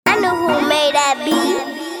made that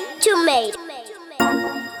beat? You made.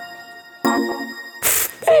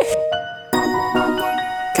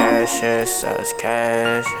 Cash in, sus,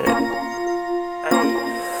 cash in.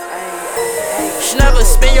 Shnever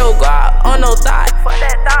spin your Glock on no thought. Fuck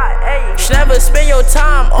that thought, ayy. Shnever spend your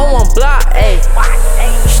time on one block, ayy.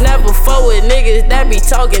 Shnever fuck with niggas that be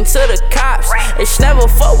talking to the cops. And Shnever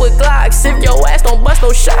fuck with Glocks if your ass don't bust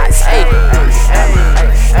no shots, ayy.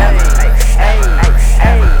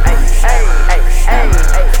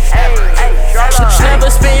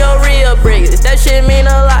 Shnever spin your real bricks, that shit mean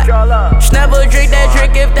a lot. Shnever drink that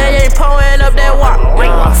drink if they ain't pouring up that walk.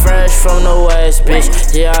 I'm fresh from the west,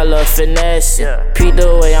 bitch. Yeah, I love finesse. Peep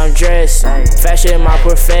the way I'm dressing. Fashion my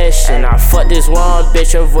profession. I fuck this one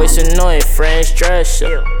bitch, her voice annoying. French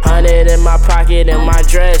dresser. 100 in my pocket in my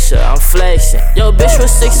dresser. I'm flexing. Yo, bitch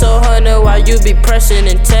was 600 while you be pressing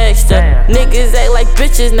and texting. Niggas act like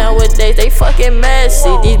bitches nowadays, they fucking messy.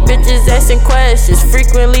 These bitches asking questions,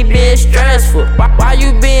 frequently being stressful. Why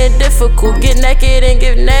you being difficult? Get naked and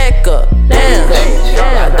give neck up. Damn,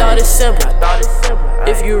 I thought it's simple.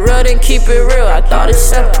 If you real, then keep it real. I thought it's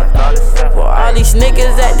simple. Well, all these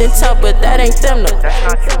niggas acting tough, but that ain't them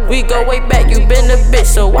though. We go way back, you been a bitch,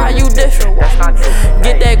 so why you different?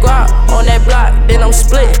 Get that guap on that block, then I'm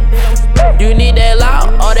splitting. You need that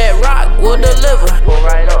loud, or that rock will deliver.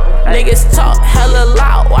 Niggas talk hella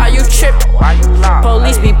loud, why you trippin'?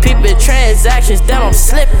 Police be peeping transactions, then I'm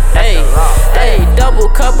slipping. Hey, double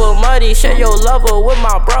cup of muddy, share your lover with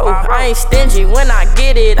my bro. I ain't stingy, when I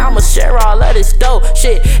get it, I'ma share all of this dough.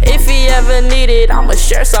 Shit, if he ever need it, I'ma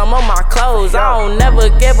share some of my clothes. I don't never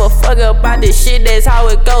give a fuck about this shit, that's how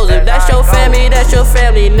it goes. If that's your family, that's your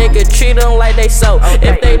family, nigga, treat them like they so.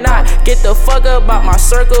 If they not, get the fuck up out my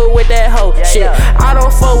circle with that hoe. Shit, I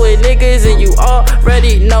don't fuck with niggas and you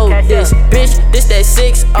already know this. Bitch, this that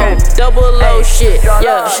 6-0, double O shit.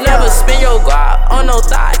 Yeah, Shnever spin your Glock on no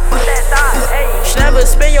thought. Shnever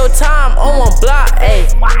spend your time on one block, ayy.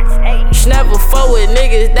 Shnever fuck with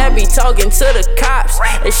niggas that be talking to the cops.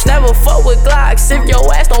 And Shnever fuck with Glocks if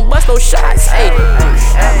your ass don't bust no shots, ayy.